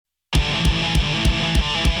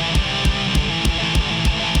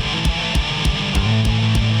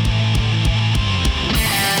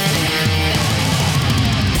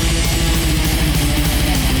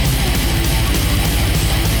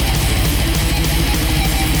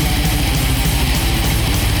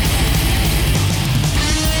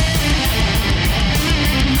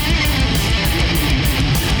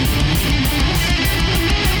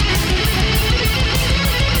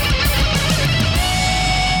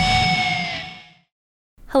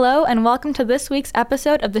Hello and welcome to this week's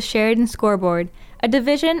episode of the Sheridan Scoreboard, a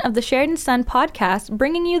division of the Sheridan Sun podcast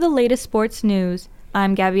bringing you the latest sports news.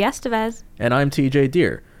 I'm Gabby Estevez. And I'm TJ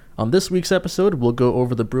Deer. On this week's episode, we'll go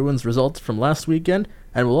over the Bruins' results from last weekend,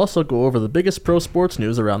 and we'll also go over the biggest pro sports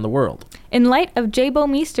news around the world. In light of Jay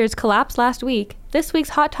Bouwmeester's collapse last week, this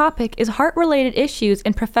week's hot topic is heart-related issues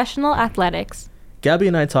in professional athletics. Gabby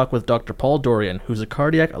and I talk with Dr. Paul Dorian, who's a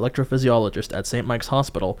cardiac electrophysiologist at St. Mike's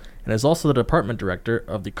Hospital and is also the department director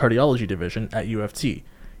of the cardiology division at UFT.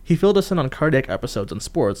 He filled us in on cardiac episodes in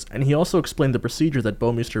sports, and he also explained the procedure that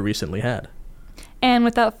Bouwmeester recently had. And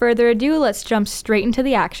without further ado, let's jump straight into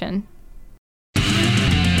the action.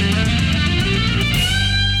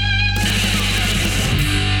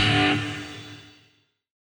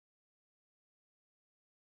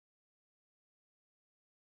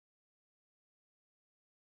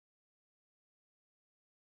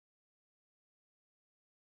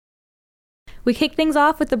 We kick things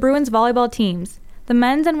off with the Bruins volleyball teams. The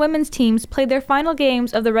men's and women's teams played their final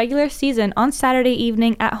games of the regular season on Saturday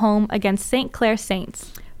evening at home against St. Clair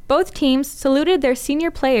Saints. Both teams saluted their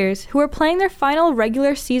senior players who were playing their final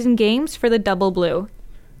regular season games for the Double Blue.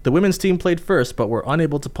 The women's team played first but were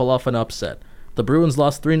unable to pull off an upset. The Bruins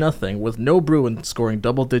lost 3-0 with no Bruin scoring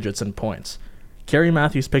double digits in points. Carrie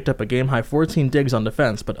Matthews picked up a game-high 14 digs on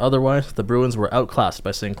defense, but otherwise the Bruins were outclassed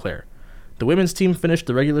by St. Clair. The women's team finished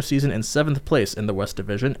the regular season in 7th place in the West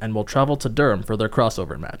Division and will travel to Durham for their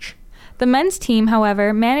crossover match. The men's team,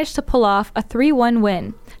 however, managed to pull off a 3-1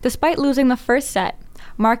 win, despite losing the first set.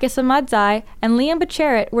 Marcus Amadzai and Liam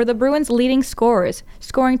Bacharach were the Bruins' leading scorers,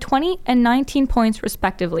 scoring 20 and 19 points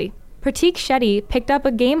respectively. Pratik Shetty picked up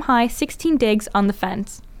a game-high 16 digs on the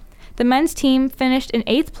fence. The men's team finished in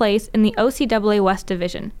 8th place in the OCAA West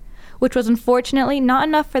Division, which was unfortunately not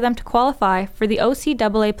enough for them to qualify for the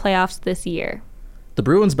OCAA playoffs this year. The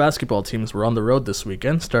Bruins basketball teams were on the road this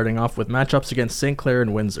weekend, starting off with matchups against St. Clair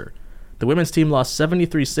and Windsor. The women's team lost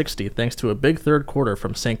 73-60 thanks to a big third quarter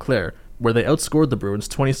from St. Clair, where they outscored the Bruins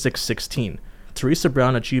 26-16. Teresa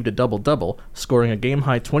Brown achieved a double-double, scoring a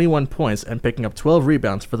game-high 21 points and picking up 12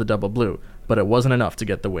 rebounds for the Double Blue, but it wasn't enough to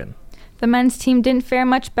get the win. The men's team didn't fare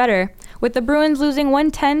much better, with the Bruins losing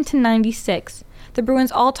 110-96. The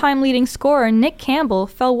Bruins' all-time leading scorer, Nick Campbell,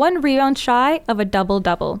 fell one rebound shy of a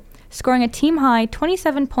double-double, scoring a team-high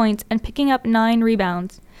 27 points and picking up 9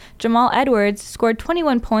 rebounds. Jamal Edwards scored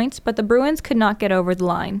 21 points, but the Bruins could not get over the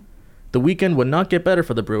line. The weekend would not get better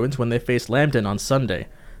for the Bruins when they faced Lambton on Sunday.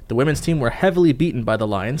 The women's team were heavily beaten by the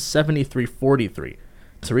Lions, 73-43.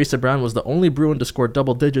 Teresa Brown was the only Bruin to score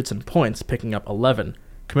double digits in points, picking up 11.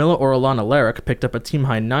 Camilla Orellana Larrick picked up a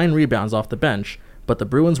team-high 9 rebounds off the bench, but the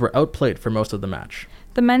Bruins were outplayed for most of the match.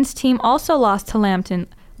 The men's team also lost to Lambton,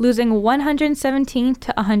 losing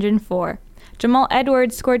 117-104. Jamal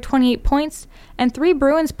Edwards scored 28 points, and 3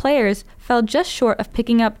 Bruins players fell just short of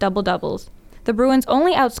picking up double-doubles. The Bruins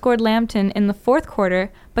only outscored Lambton in the fourth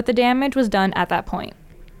quarter, but the damage was done at that point.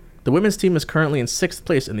 The women's team is currently in 6th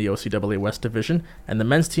place in the OCAA West Division, and the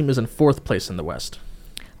men's team is in 4th place in the West.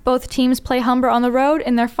 Both teams play Humber on the road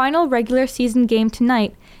in their final regular season game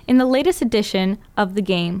tonight in the latest edition of the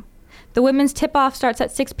game. The women's tip-off starts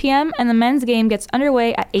at 6 p.m. and the men's game gets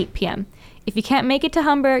underway at 8 p.m. If you can't make it to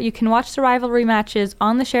Humber, you can watch the rivalry matches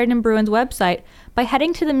on the Sheridan Bruins website by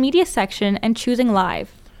heading to the media section and choosing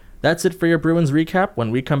live. That's it for your Bruins recap. When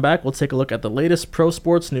we come back, we'll take a look at the latest pro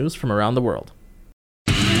sports news from around the world.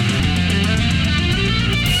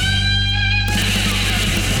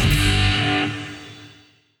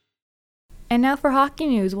 And now for hockey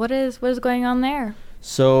news. What is going on there?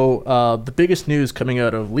 So the biggest news coming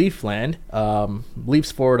out of Leafland,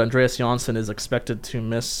 Leafs forward Andreas Johnsson is expected to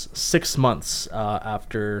miss 6 months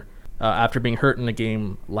after being hurt in a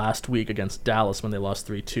game last week against Dallas when they lost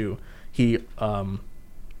 3-2. He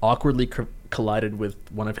awkwardly collided with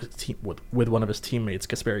one of his teammates,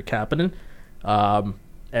 Kasperi Kapanen,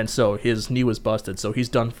 and so his knee was busted. So he's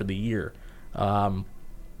done for the year,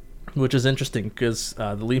 which is interesting because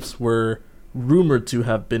the Leafs were rumored to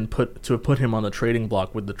have put him on the trading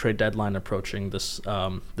block with the trade deadline approaching this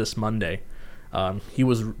Monday. He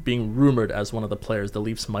was being rumored as one of the players the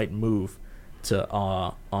Leafs might move to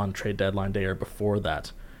on trade deadline day or before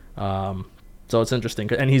that. So it's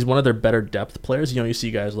interesting, and he's one of their better depth players. You know, you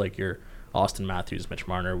see guys like your Austin Matthews, Mitch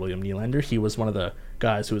Marner, William Nylander. He was one of the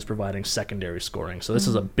guys who was providing secondary scoring. So this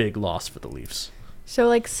is a big loss for the Leafs.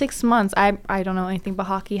 So 6 months. I don't know anything about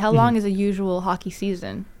hockey. How long is a usual hockey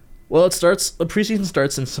season? Well, the preseason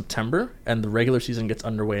starts in September, and the regular season gets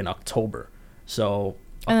underway in October. So,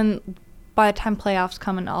 and then by the time playoffs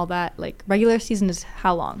come and all that, like regular season is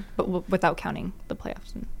how long? But without counting the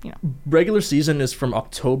playoffs, and Regular season is from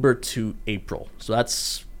October to April, so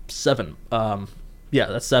that's 7.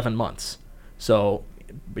 That's 7 months. So,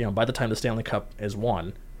 by the time the Stanley Cup is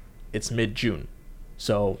won, it's mid-June.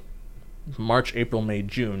 So, March, April, May,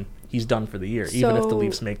 June, he's done for the year, even if the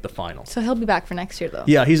Leafs make the final. So he'll be back for next year, though.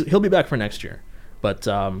 Yeah, he'll be back for next year. But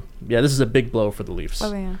this is a big blow for the Leafs.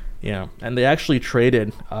 Oh yeah. Yeah, and they actually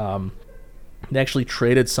traded. Someone.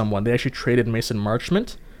 They actually traded Mason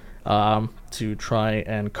Marchment to try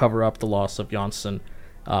and cover up the loss of Johnsson.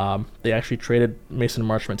 They actually traded Mason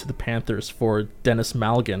Marchment to the Panthers for Dennis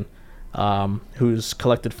Malgin, who's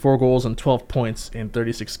collected 4 goals and 12 points in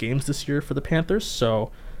 36 games this year for the Panthers.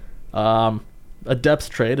 So, a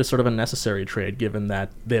depth trade is sort of a necessary trade given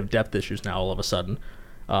that they have depth issues now all of a sudden.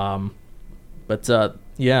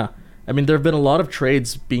 I mean, there have been a lot of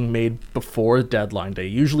trades being made before deadline day.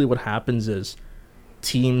 Usually what happens is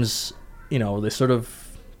teams, they sort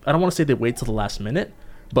of, I don't want to say they wait till the last minute,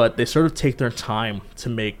 but they sort of take their time to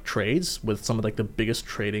make trades with some of like the biggest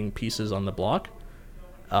trading pieces on the block.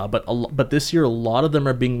 But this year, a lot of them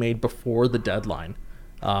are being made before the deadline.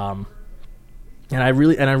 And I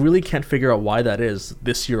really can't figure out why that is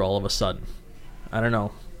this year all of a sudden. I don't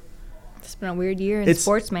know. It's been a weird year in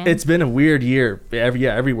sports, man. It's been a weird year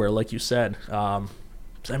everywhere, like you said. I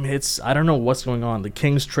don't know what's going on. The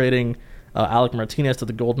Kings trading Alec Martinez to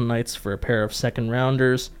the Golden Knights for a pair of second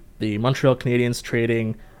rounders. The Montreal Canadiens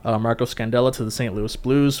trading Marco Scandella to the St. Louis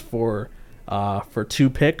Blues for 2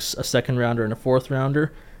 picks, a second rounder and a fourth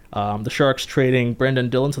rounder. The Sharks trading Brendan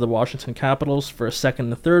Dillon to the Washington Capitals for a second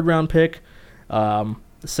and a third round pick. The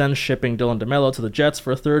Sens shipping Dylan DeMello to the Jets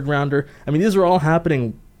for a third rounder. I mean, these are all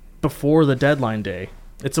happening before the deadline day.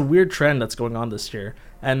 It's a weird trend that's going on this year.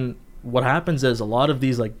 And what happens is a lot of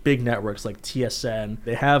these like big networks like TSN,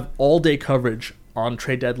 they have all day coverage on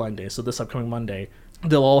trade deadline day. So this upcoming Monday,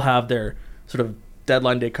 they'll all have their sort of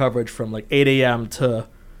deadline day coverage from like 8 a.m. to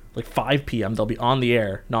like 5 p.m. They'll be on the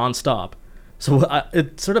air nonstop. So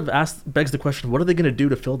it sort of begs the question, what are they going to do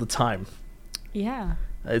to fill the time? Yeah.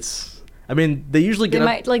 They usually get... They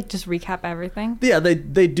might, like, just recap everything. Yeah,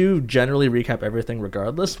 they do generally recap everything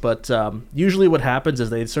regardless, but usually what happens is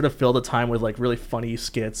they sort of fill the time with, like, really funny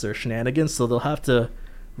skits or shenanigans, so they'll have to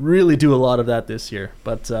really do a lot of that this year.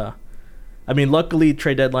 But, luckily,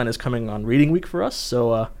 trade deadline is coming on reading week for us,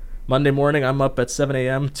 so Monday morning I'm up at 7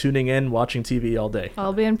 a.m. tuning in, watching TV all day.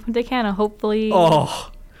 I'll be in Punta Cana, hopefully.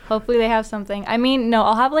 Oh! Hopefully they have something. I mean, no,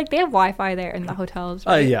 I'll have they have Wi-Fi there in the hotels.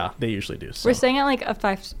 Right? Yeah, they usually do. So. We're staying at like a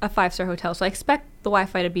 5-star hotel, so I expect the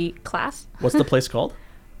Wi-Fi to be class. What's the place called?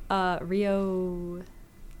 Rio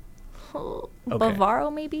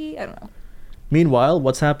Bavaro, maybe? I don't know. Meanwhile,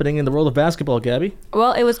 what's happening in the world of basketball, Gabby?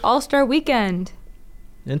 Well, it was All-Star Weekend.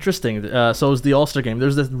 Interesting. So it was the All-Star game.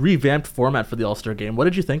 There's this revamped format for the All-Star game. What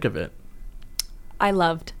did you think of it? I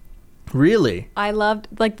loved. Really? I loved,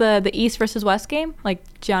 like, the East versus West game, like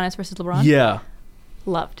Giannis versus LeBron. Yeah.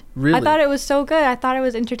 Loved. Really? I thought it was so good. I thought it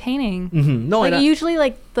was entertaining. Mm-hmm. No, like, usually,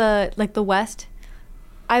 the West,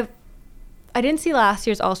 I didn't see last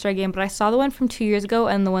year's All-Star game, but I saw the one from 2 years ago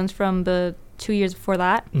and the ones from the 2 years before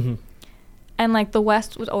that. Mm-hmm. And, like, the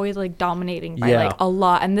West was always, like, dominating by, like, a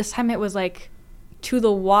lot. And this time it was, like, to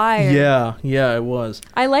the wire. Yeah, it was.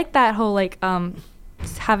 I like that whole, like,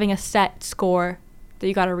 having a set score that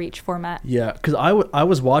you got to reach format. Yeah, because I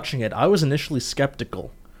was watching it. I was initially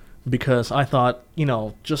skeptical because I thought,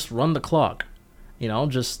 just run the clock.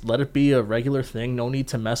 Just let it be a regular thing. No need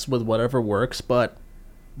to mess with whatever works. But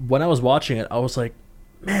when I was watching it, I was like,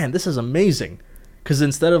 man, this is amazing. Because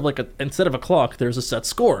instead of a clock, there's a set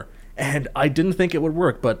score. And I didn't think it would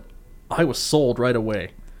work, but I was sold right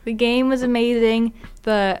away. The game was amazing.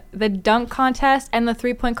 The dunk contest and the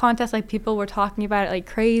 3-point contest, like, people were talking about it like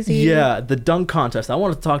crazy. Yeah, the dunk contest. I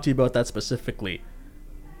wanted to talk to you about that specifically.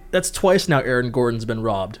 That's twice now Aaron Gordon's been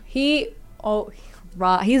robbed. He's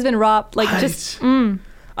been robbed. Like,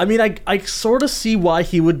 I mean, I sort of see why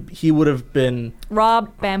he would have been...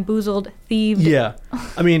 robbed, bamboozled, thieved. Yeah.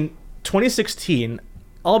 I mean, 2016...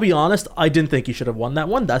 I'll be honest, I didn't think he should have won that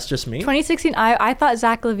one. That's just me. 2016, I thought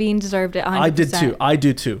Zach LaVine deserved it 100%. I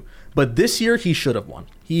do too. But this year, he should have won.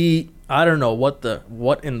 I don't know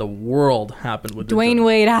what in the world happened with Dwayne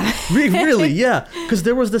Wade happened. Really, yeah. Because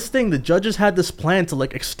there was this thing, the judges had this plan to,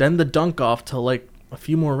 like, extend the dunk off to, like, a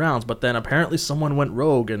few more rounds. But then apparently someone went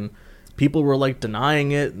rogue and people were, like,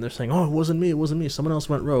 denying it. And they're saying, oh, it wasn't me. Someone else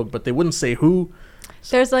went rogue. But they wouldn't say who.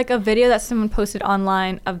 There's, like, a video that someone posted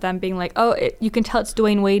online of them being like, oh, you can tell it's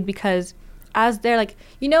Dwayne Wade because as they're, like,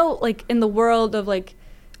 like, in the world of, like,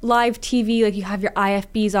 live TV, like, you have your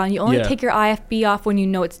IFBs on. You only take your IFB off when you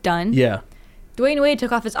know it's done. Yeah. Dwayne Wade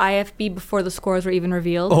took off his IFB before the scores were even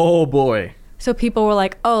revealed. Oh boy. So people were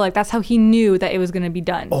like, oh, like that's how he knew that it was going to be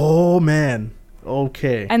done. Oh man.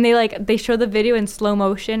 Okay. And they show the video in slow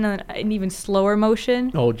motion and in even slower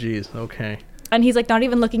motion. Oh geez. Okay. And he's like not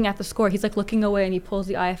even looking at the score. He's like looking away and he pulls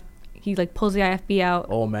the IFB out.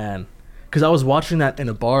 Oh man. Because I was watching that in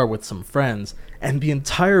a bar with some friends, and the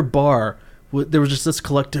entire bar, there was just this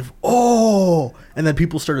collective, oh! And then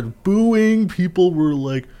people started booing. People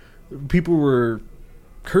were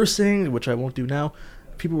cursing, which I won't do now.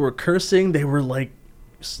 People were cursing. They were like,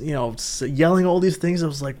 yelling all these things. I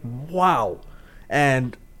was like, wow.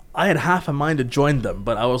 And I had half a mind to join them,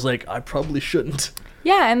 but I was like, I probably shouldn't.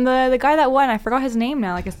 Yeah, and the guy that won, I forgot his name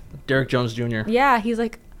now. Derek Jones Jr. Yeah, he's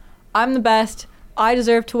like, I'm the best. I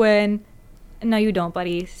deserve to win. No, you don't,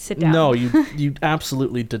 buddy. Sit down. No, you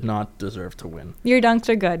absolutely did not deserve to win. Your dunks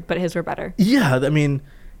are good, but his were better. Yeah, I mean,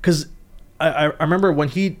 because I remember when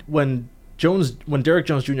Derek Jones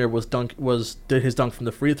Jr. did his dunk from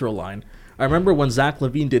the free throw line. I remember when Zach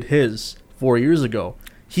LaVine did his 4 years ago.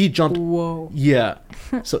 He jumped. Whoa. Yeah.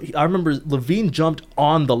 So I remember LaVine jumped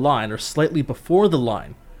on the line or slightly before the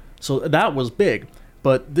line. So that was big.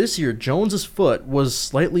 But this year, Jones's foot was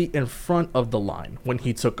slightly in front of the line when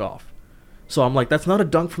he took off. So I'm like, that's not a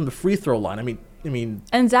dunk from the free throw line. I mean.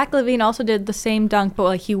 And Zach LaVine also did the same dunk, but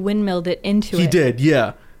like he windmilled it into it. He did,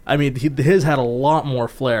 yeah. I mean, his had a lot more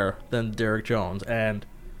flair than Derek Jones, and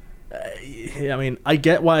I mean, I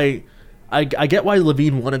get why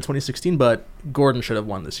LaVine won in 2016, but Gordon should have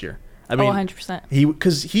won this year. I mean, 100%.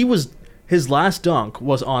 Because his last dunk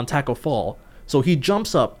was on tackle fall, so he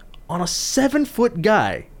jumps up on a 7-foot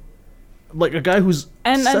guy. Like a guy who's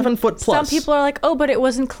 7 foot plus. Some people are like, "Oh, but it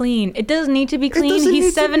wasn't clean. It doesn't need to be clean.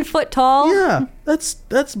 He's 7 foot tall." Yeah,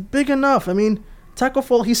 that's big enough. I mean, tackle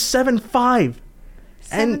fall. He's 7'5",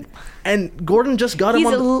 and Gordon just got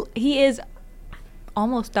him. He is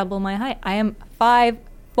almost double my height. I am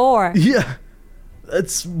 5'4". Yeah,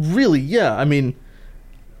 that's really I mean,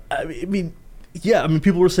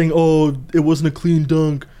 people were saying, "Oh, it wasn't a clean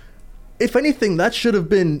dunk." If anything, that should have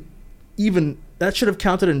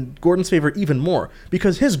counted in Gordon's favor even more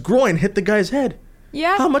because his groin hit the guy's head.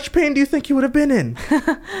 Yeah. How much pain do you think he would have been in?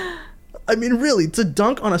 I mean, really, to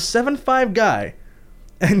dunk on a 7'5" guy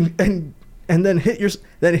and then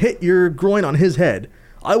hit your groin on his head,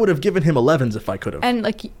 I would have given him 11s if I could have. And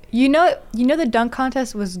like the dunk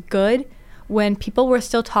contest was good when people were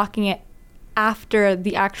still talking it after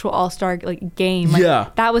the actual All-Star game. Like, yeah.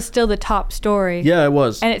 That was still the top story. Yeah, it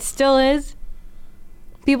was. And it still is.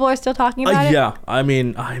 People are still talking about it? Yeah, I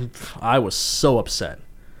mean, I was so upset.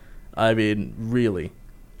 I mean, really.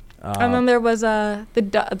 And then there was the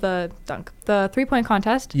dunk, the 3-point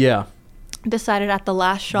contest. Yeah. Decided at the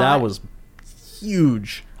last shot. That was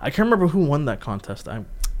huge. I can't remember who won that contest.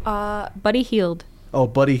 Buddy Hield. Oh,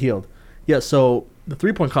 Buddy Hield. Yeah, so the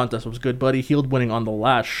 3-point contest was good. Buddy Hield winning on the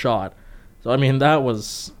last shot. So I mean that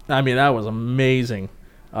was amazing.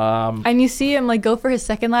 And you see him go for his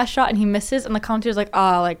second last shot and he misses, and the commentator's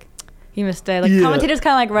like, he missed it. Commentator's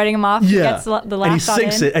kind of writing him off. Yeah. He gets the last shot and he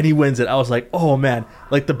sinks it and he wins it. I was like, oh man,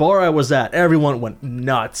 the bar I was at, everyone went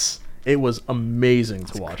nuts. It was amazing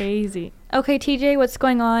to watch. Crazy. Okay, TJ, what's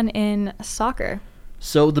going on in soccer?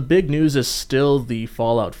 So the big news is still the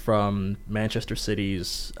fallout from Manchester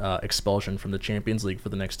City's expulsion from the Champions League for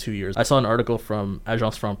the next 2 years. I saw an article from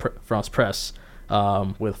Agence France Presse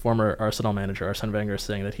with former Arsenal manager Arsene Wenger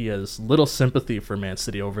saying that he has little sympathy for Man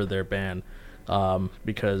City over their ban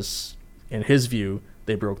because, in his view,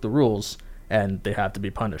 they broke the rules and they have to be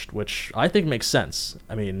punished, which I think makes sense.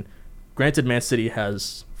 I mean, granted, Man City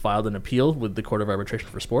has filed an appeal with the Court of Arbitration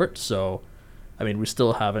for Sport, so, I mean, we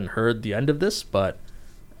still haven't heard the end of this, but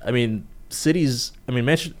I mean,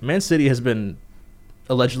 Man City has been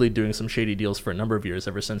allegedly doing some shady deals for a number of years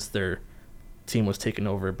ever since their team was taken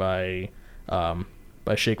over by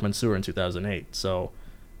Sheikh Mansour in 2008. So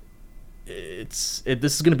this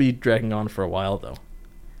is going to be dragging on for a while, though.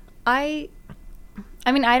 I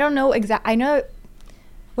mean, I don't know I know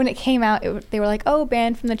when it came out, they were like, "Oh,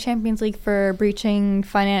 banned from the Champions League for breaching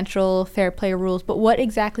financial fair play rules." But what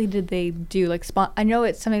exactly did they do? I know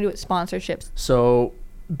it's something to do with sponsorships. So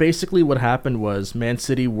basically what happened was Man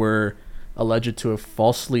City were alleged to have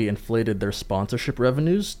falsely inflated their sponsorship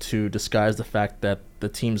revenues to disguise the fact that the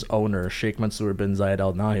team's owner, Sheikh Mansour bin Zayed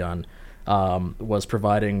Al Nahyan, was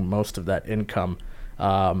providing most of that income.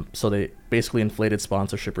 So they basically inflated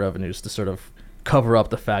sponsorship revenues to sort of cover up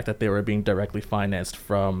the fact that they were being directly financed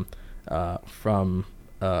from a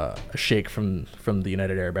sheikh from the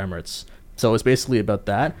United Arab Emirates. So it's basically about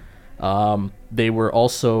that. They were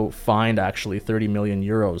also fined actually 30 million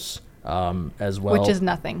euros as well. Which is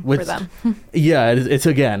nothing for them. Yeah,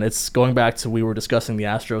 it's going back to, we were discussing the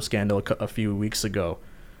Astro scandal a few weeks ago.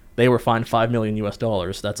 They were fined $5 million US.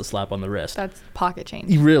 That's a slap on the wrist. That's pocket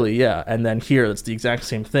change. Really, yeah. And then here, it's the exact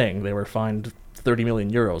same thing. They were fined 30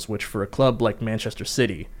 million euros, which for a club like Manchester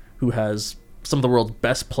City, who has some of the world's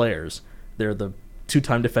best players, they're the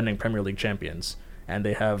 2-time defending Premier League champions, and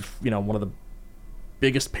they have, one of the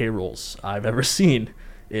biggest payrolls I've ever seen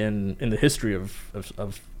in the history of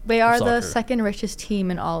They are soccer. the second richest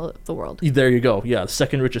team in all of the world. There you go. Yeah, the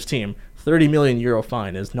second richest team. 30 million euro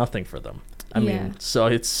fine is nothing for them. I mean, so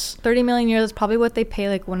it's 30 million euros is probably what they pay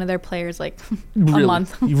like one of their players like really, a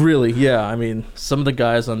month. Really, yeah. I mean, some of the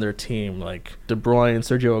guys on their team, like De Bruyne,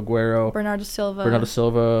 Sergio Aguero, Bernardo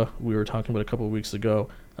Silva, we were talking about a couple of weeks ago.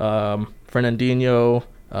 Fernandinho,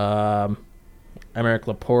 Aymeric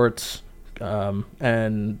Laporte,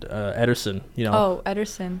 and Ederson.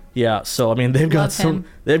 Ederson. Yeah. So I mean, they've got some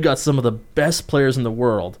of the best players in the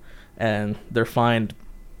world, and they're fined.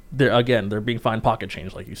 They're being fined pocket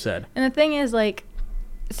change, like you said. And the thing is, like,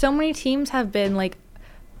 so many teams have been like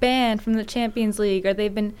banned from the Champions League, or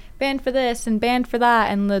they've been banned for this and banned for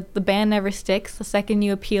that, and the ban never sticks. The second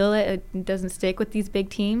you appeal it, it doesn't stick with these big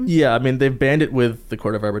teams. Yeah, I mean, they've banned it with the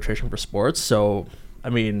Court of Arbitration for Sports. So, I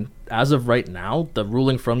mean, as of right now, the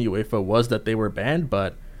ruling from UEFA was that they were banned,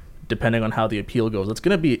 but depending on how the appeal goes, it's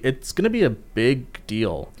gonna be a big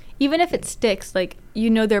deal. Even if it sticks, like,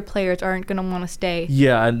 their players aren't going to want to stay.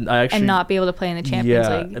 Yeah, and not be able to play in the Champions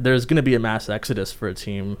League. There's going to be a mass exodus for a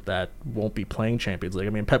team that won't be playing Champions League.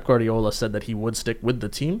 I mean, Pep Guardiola said that he would stick with the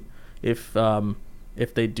team if the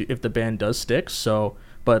ban does stick. So,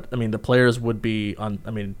 but I mean, the players would be on.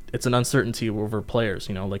 I mean, it's an uncertainty over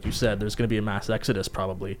players. Like you said, there's going to be a mass exodus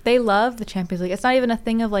probably. They love the Champions League. It's not even a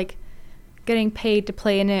thing of like getting paid to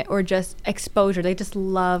play in it or just exposure. They just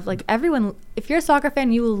love, like, everyone. If you're a soccer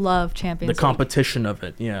fan, you love Champions League. The competition of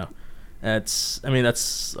it, yeah. That's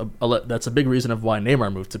a big reason of why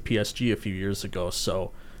Neymar moved to PSG a few years ago. So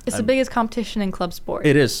it's the biggest competition in club sport.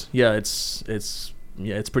 It is, yeah. It's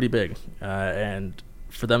pretty big, and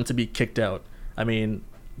for them to be kicked out, I mean,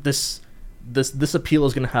 this appeal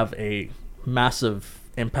is going to have a massive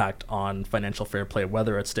impact on financial fair play,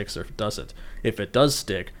 whether it sticks or if it doesn't. If it does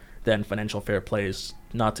stick, then financial fair play is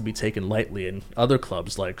not to be taken lightly. And other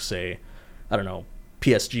clubs like, say, I don't know,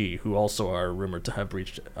 PSG, who also are rumored to have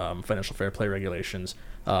breached financial fair play regulations,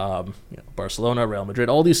 Barcelona, Real Madrid,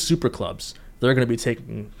 all these super clubs, they're going to be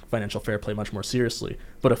taking financial fair play much more seriously.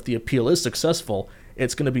 But if the appeal is successful,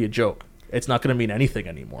 it's going to be a joke. It's not going to mean anything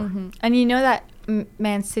anymore. Mm-hmm. And that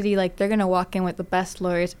Man City, like, they're going to walk in with the best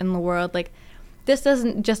lawyers in the world. Like, this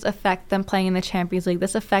doesn't just affect them playing in the Champions League.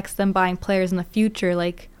 This affects them buying players in the future,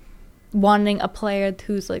 like wanting a player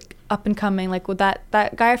who's like up and coming, like with that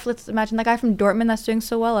guy. Let's imagine that guy from Dortmund that's doing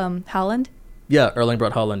so well, Haaland. Yeah, Erling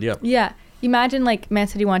Braut Haaland. Yeah. Yeah, imagine like Man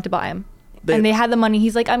City wanted to buy him, and they had the money.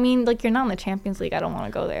 He's like, I mean, like, you're not in the Champions League. I don't want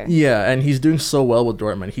to go there. Yeah, and he's doing so well with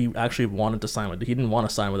Dortmund. He actually wanted to sign with. He didn't want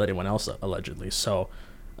to sign with anyone else allegedly. So,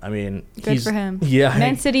 I mean, good for him. Yeah,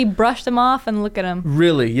 Man City brushed him off, and look at him.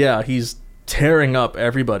 Really, yeah, he's tearing up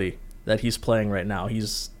everybody that he's playing right now.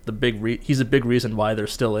 He's a big reason why they're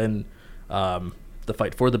still in the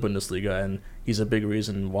fight for the Bundesliga, and he's a big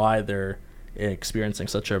reason why they're experiencing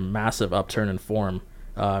such a massive upturn in form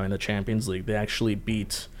in the Champions League. They actually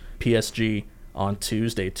beat PSG on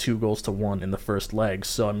Tuesday 2-1 in the first leg.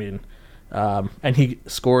 So I mean, and he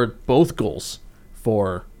scored both goals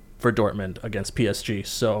for Dortmund against PSG.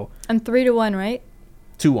 So and 3-1, right?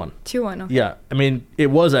 2-1. 2-1. Okay. Yeah, I mean,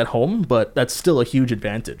 it was at home, but that's still a huge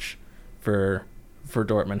advantage for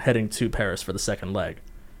Dortmund heading to Paris for the second leg.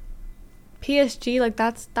 PSG, like,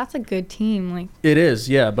 that's a good team. Like, it is,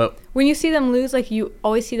 yeah, but when you see them lose, like, you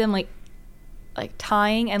always see them like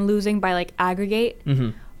tying and losing by like aggregate,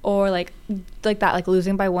 mm-hmm. or like that, like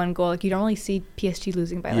losing by one goal. Like, you don't really see PSG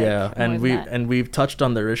losing by like we've touched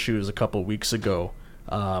on their issues a couple weeks ago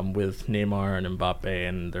with Neymar and Mbappe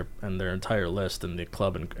and their entire list and the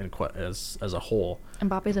club as a whole.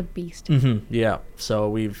 Mbappe's a beast. Mm-hmm, yeah, so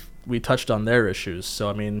we touched on their issues. So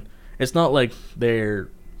I mean, it's not like they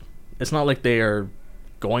are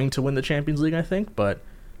going to win the Champions League, I think, but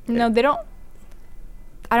no, they don't.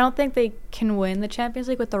 I don't think they can win the Champions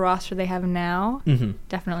League with the roster they have now. Mm-hmm.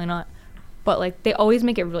 Definitely not. But like, they always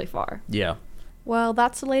make it really far. Yeah. Well,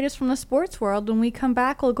 that's the latest from the sports world. When we come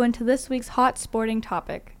back, we'll go into this week's hot sporting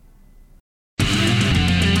topic.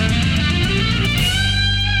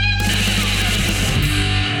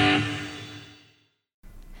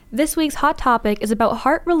 This week's hot topic is about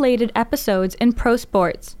heart-related episodes in pro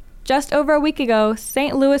sports. Just over a week ago,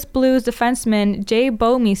 St. Louis Blues defenseman Jay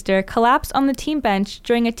Bouwmeester collapsed on the team bench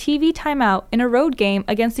during a TV timeout in a road game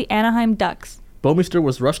against the Anaheim Ducks. Bouwmeester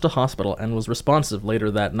was rushed to hospital and was responsive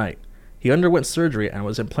later that night. He underwent surgery and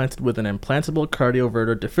was implanted with an implantable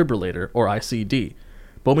cardioverter defibrillator, or ICD.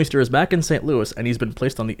 Bouwmeester is back in St. Louis, and he's been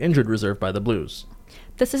placed on the injured reserve by the Blues.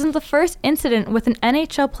 This isn't the first incident with an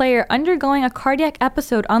NHL player undergoing a cardiac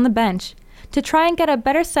episode on the bench. To try and get a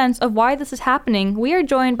better sense of why this is happening, we are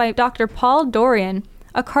joined by Dr. Paul Dorian,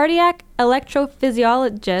 a cardiac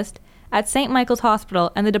electrophysiologist at St. Michael's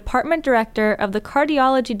Hospital and the Department Director of the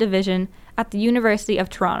Cardiology Division at the University of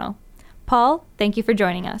Toronto. Paul, thank you for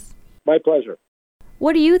joining us. My pleasure.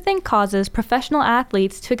 What do you think causes professional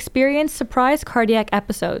athletes to experience surprise cardiac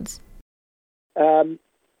episodes?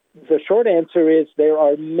 The short answer is there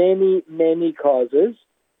are many, many causes,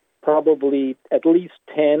 probably at least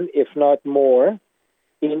 10, if not more.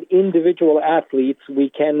 In individual athletes, we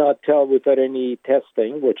cannot tell without any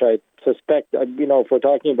testing, which I suspect, if we're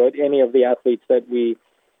talking about any of the athletes that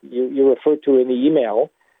you referred to in the email,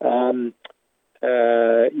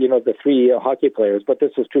 the three hockey players, but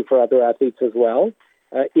this is true for other athletes as well.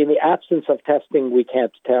 In the absence of testing, we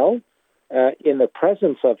can't tell. In the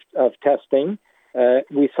presence of testing,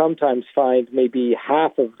 we sometimes find maybe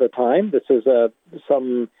half of the time. This is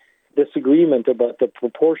some disagreement about the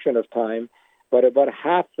proportion of time, but about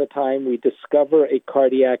half the time we discover a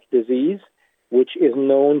cardiac disease which is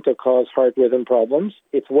known to cause heart rhythm problems.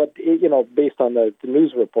 It's based on the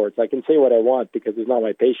news reports. I can say what I want because it's not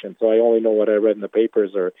my patient, so I only know what I read in the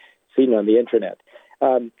papers or seen on the internet.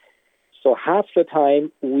 So half the time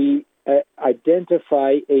we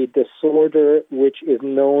identify a disorder which is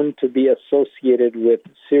known to be associated with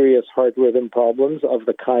serious heart rhythm problems of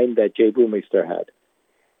the kind that Jay Bouwmeester had.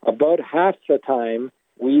 About half the time,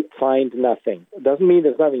 we find nothing. It doesn't mean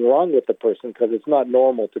there's nothing wrong with the person because it's not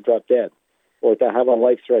normal to drop dead or to have a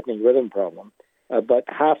life-threatening rhythm problem. But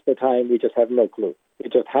half the time, we just have no clue.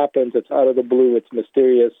 It just happens. It's out of the blue. It's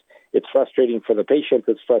mysterious. It's frustrating for the patient.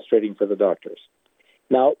 It's frustrating for the doctors.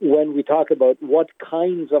 Now, when we talk about what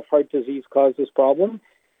kinds of heart disease cause this problem,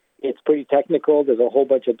 it's pretty technical. There's a whole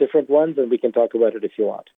bunch of different ones, and we can talk about it if you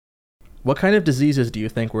want. What kind of diseases do you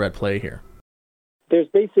think were at play here? There's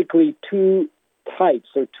basically two types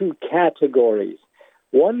or two categories.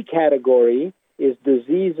 One category is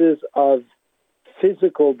diseases of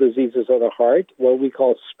physical diseases of the heart, what we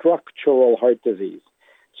call structural heart disease.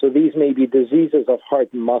 So these may be diseases of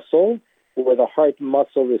heart muscle, where the heart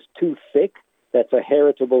muscle is too thick. That's a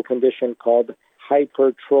heritable condition called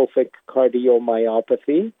hypertrophic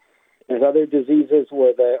cardiomyopathy. There's other diseases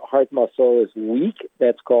where the heart muscle is weak.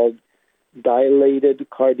 That's called dilated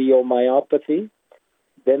cardiomyopathy.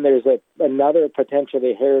 Then there's another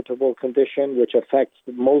potentially heritable condition which affects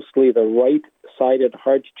mostly the right-sided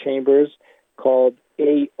heart chambers called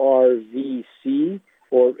ARVC,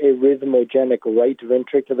 or arrhythmogenic right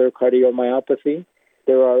ventricular cardiomyopathy.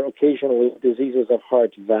 There are occasionally diseases of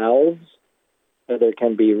heart valves. There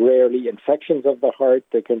can be rarely infections of the heart.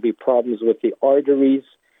 There can be problems with the arteries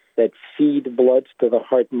that feed blood to the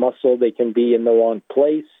heart muscle. They can be in the wrong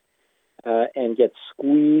place and get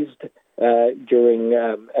squeezed during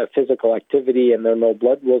a physical activity, and no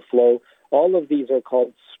blood will flow. All of these are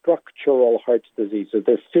called structural heart diseases.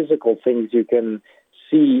 They're physical things you can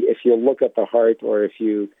see if you look at the heart or if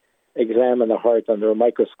you examine the heart under a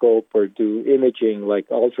microscope or do imaging like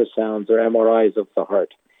ultrasounds or MRIs of the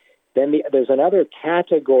heart. Then there's another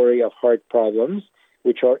category of heart problems,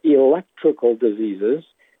 which are electrical diseases,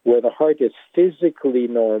 where the heart is physically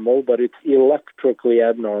normal, but it's electrically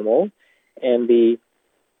abnormal. And the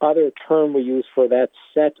other term we use for that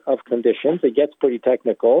set of conditions, it gets pretty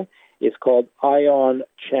technical, is called ion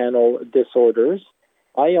channel disorders.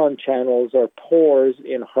 Ion channels are pores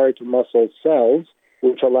in heart muscle cells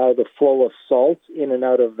which allow the flow of salts in and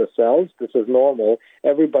out of the cells. This is normal.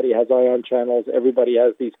 Everybody has ion channels. Everybody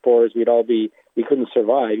has these pores. We couldn't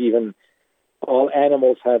survive. Even all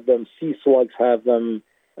animals have them. Sea slugs have them.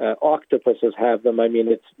 Octopuses have them. I mean,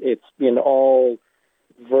 it's in all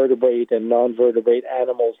vertebrate and non-vertebrate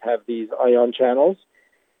animals have these ion channels,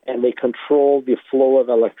 and they control the flow of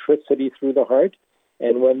electricity through the heart.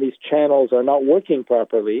 And when these channels are not working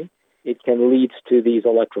properly, it can lead to these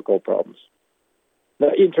electrical problems. Now,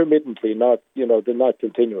 intermittently, not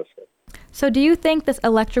continuously. So do you think this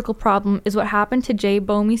electrical problem is what happened to Jay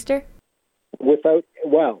Bouwmeester?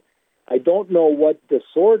 I don't know what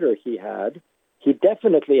disorder he had. He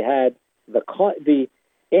definitely had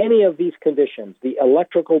any of these conditions, the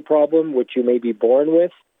electrical problem, which you may be born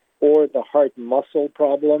with, or the heart muscle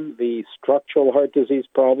problem, the structural heart disease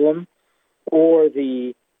problem, or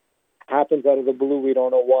the happens out of the blue, we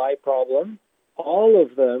don't know why problem. All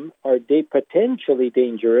of them are potentially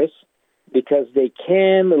dangerous because they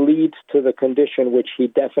can lead to the condition which he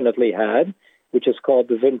definitely had, which is called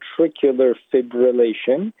the ventricular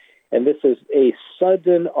fibrillation. And this is a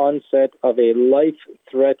sudden onset of a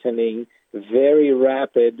life-threatening, very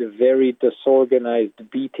rapid, very disorganized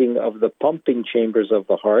beating of the pumping chambers of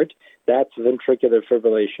the heart. That's ventricular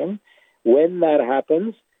fibrillation. When that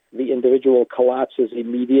happens, the individual collapses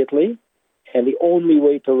immediately, and the only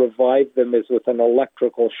way to revive them is with an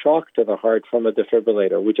electrical shock to the heart from a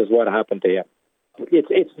defibrillator, which is what happened to him.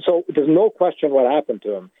 So there's no question what happened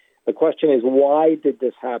to him. The question is, why did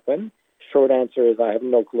this happen? Short answer is, I have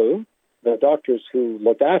no clue. The doctors who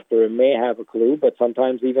looked after him may have a clue, but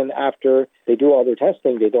sometimes even after they do all their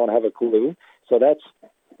testing, they don't have a clue. So that's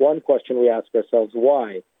one question we ask ourselves,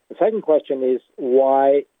 why? The second question is,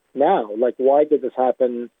 why now? Like, why did this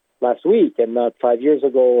happen last week and not 5 years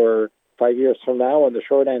ago or 5 years from now? And the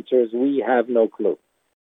short answer is, we have no clue.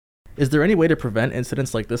 Is there any way to prevent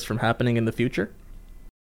incidents like this from happening in the future?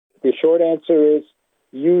 The short answer is,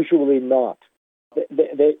 usually not.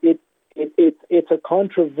 It's a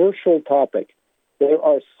controversial topic. There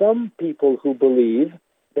are some people who believe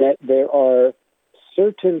that there are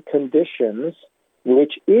certain conditions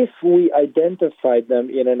which, if we identified them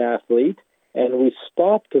in an athlete and we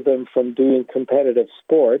stopped them from doing competitive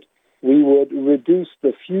sport, we would reduce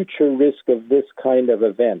the future risk of this kind of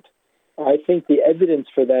event. I think the evidence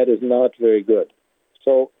for that is not very good.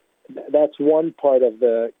 So that's one part of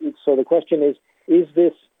so the question is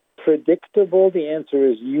this predictable? The answer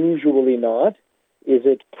is usually not. Is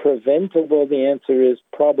it preventable? The answer is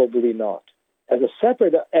probably not. As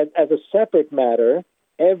a separate matter,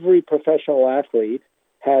 every professional athlete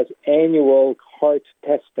has annual heart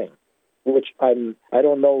testing, which I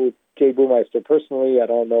don't know Jay Boomeister personally. I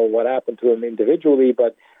don't know what happened to him individually,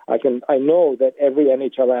 but I know that every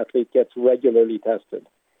NHL athlete gets regularly tested.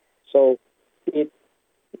 So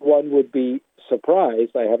one would be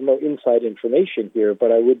surprised. I have no inside information here,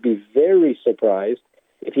 but I would be very surprised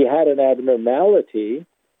if he had an abnormality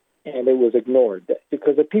and it was ignored,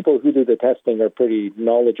 because the people who do the testing are pretty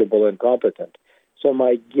knowledgeable and competent. So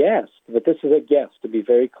my guess, but this is a guess to be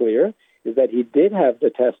very clear, is that he did have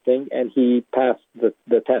the testing and he passed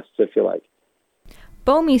the tests, if you like.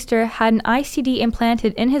 Bouwmeester had an ICD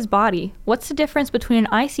implanted in his body. What's the difference between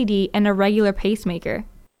an ICD and a regular pacemaker?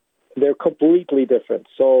 They're completely different.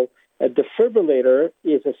 So a defibrillator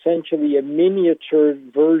is essentially a miniature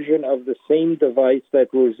version of the same device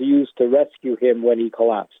that was used to rescue him when he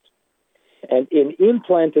collapsed. And an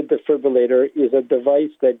implanted defibrillator is a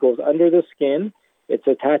device that goes under the skin. It's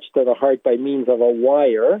attached to the heart by means of a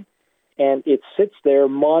wire, and it sits there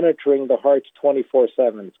monitoring the heart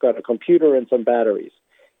 24/7. It's got a computer and some batteries.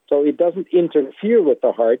 So it doesn't interfere with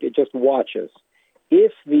the heart, it just watches.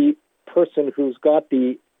 If the person who's got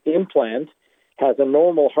the implant has a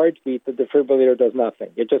normal heartbeat, the defibrillator does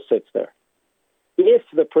nothing. It just sits there. If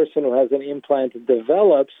the person who has an implant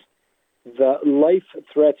develops the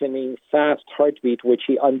life-threatening fast heartbeat, which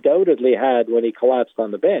he undoubtedly had when he collapsed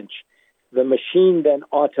on the bench, the machine then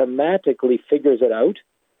automatically figures it out,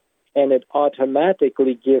 and it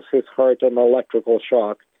automatically gives his heart an electrical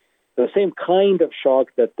shock, the same kind of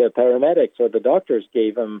shock that the paramedics or the doctors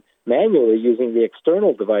gave him manually using the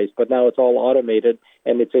external device, but now it's all automated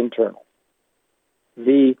and it's internal.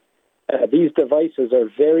 These devices are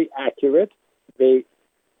very accurate. They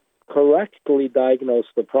correctly diagnose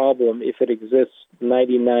the problem if it exists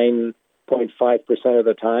 99.5% of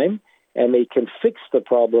the time, and they can fix the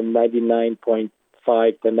problem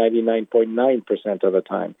 99.5 to 99.9% of the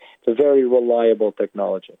time. It's a very reliable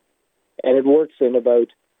technology, and it works in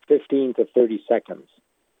about 15 to 30 seconds.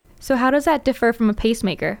 So how does that differ from a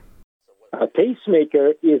pacemaker? A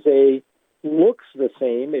pacemaker looks the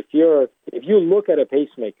same. If you look at a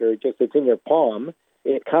pacemaker, it's in your palm,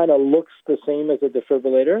 it kind of looks the same as a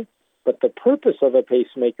defibrillator, but the purpose of a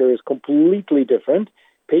pacemaker is completely different.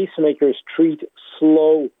 Pacemakers treat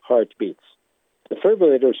slow heartbeats.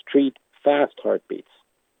 Defibrillators treat fast heartbeats.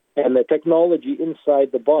 And the technology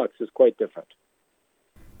inside the box is quite different.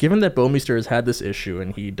 Given that Bouwmeester has had this issue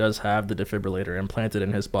and he does have the defibrillator implanted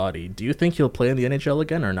in his body, do you think he'll play in the NHL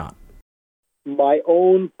again or not? My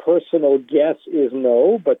own personal guess is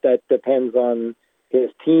no, but that depends on his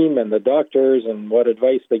team and the doctors and what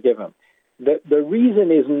advice they give him. The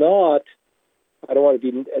reason is not, I don't want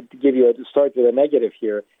to start with a negative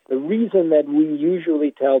here. The reason that we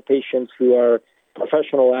usually tell patients who are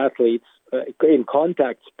professional athletes in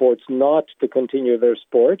contact sports not to continue their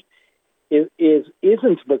sport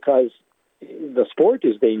isn't because the sport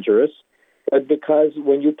is dangerous, but because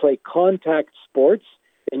when you play contact sports,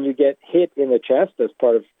 and you get hit in the chest as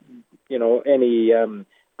part of, any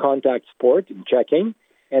contact sport and checking.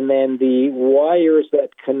 And then the wires that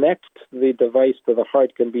connect the device to the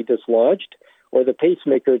heart can be dislodged, or the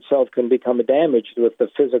pacemaker itself can become damaged with the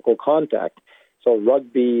physical contact. So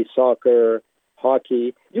rugby, soccer,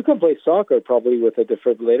 hockey. You can play soccer probably with a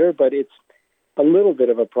defibrillator, but it's a little bit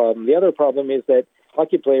of a problem. The other problem is that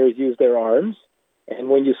hockey players use their arms, and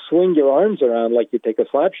when you swing your arms around, like you take a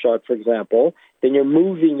slap shot, for example, then you're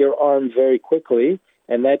moving your arm very quickly,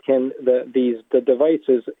 and that can the device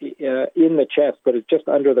is in the chest, but it's just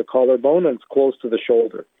under the collarbone and it's close to the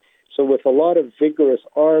shoulder. So with a lot of vigorous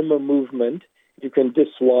arm movement, you can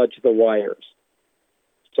dislodge the wires.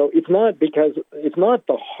 So it's not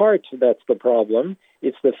the heart that's the problem.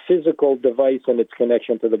 It's the physical device and its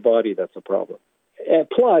connection to the body that's the problem.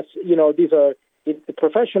 Plus,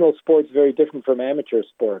 professional sport's very different from amateur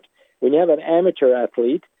sport. When you have an amateur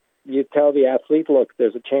athlete, you tell the athlete, look,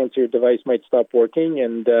 there's a chance your device might stop working,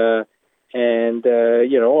 and do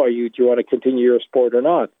you want to continue your sport or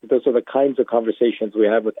not? Those are the kinds of conversations we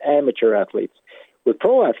have with amateur athletes. With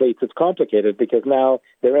pro athletes, it's complicated because now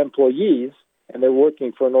they're employees and they're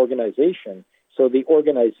working for an organization. So the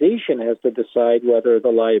organization has to decide whether the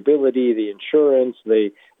liability, the insurance,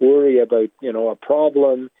 they worry about, a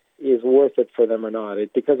problem is worth it for them or not,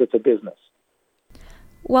 because it's a business.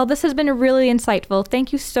 Well, this has been really insightful.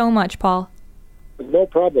 Thank you so much, Paul. No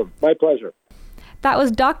problem. My pleasure. That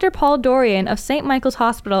was Dr. Paul Dorian of St. Michael's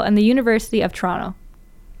Hospital and the University of Toronto.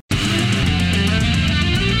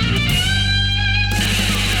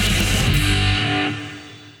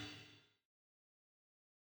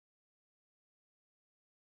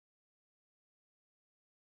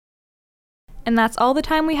 And that's all the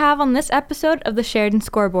time we have on this episode of the Sheridan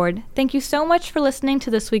Scoreboard. Thank you so much for listening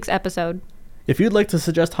to this week's episode. If you'd like to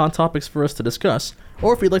suggest hot topics for us to discuss,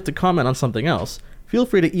 or if you'd like to comment on something else, feel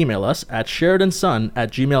free to email us at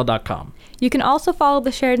sheridansun@gmail.com. You can also follow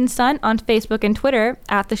the Sheridan Sun on Facebook and Twitter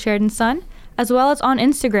at the Sheridan Sun, as well as on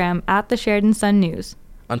Instagram at the Sheridan Sun News.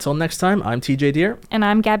 Until next time, I'm TJ Deere. And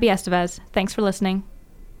I'm Gabby Estevez. Thanks for listening.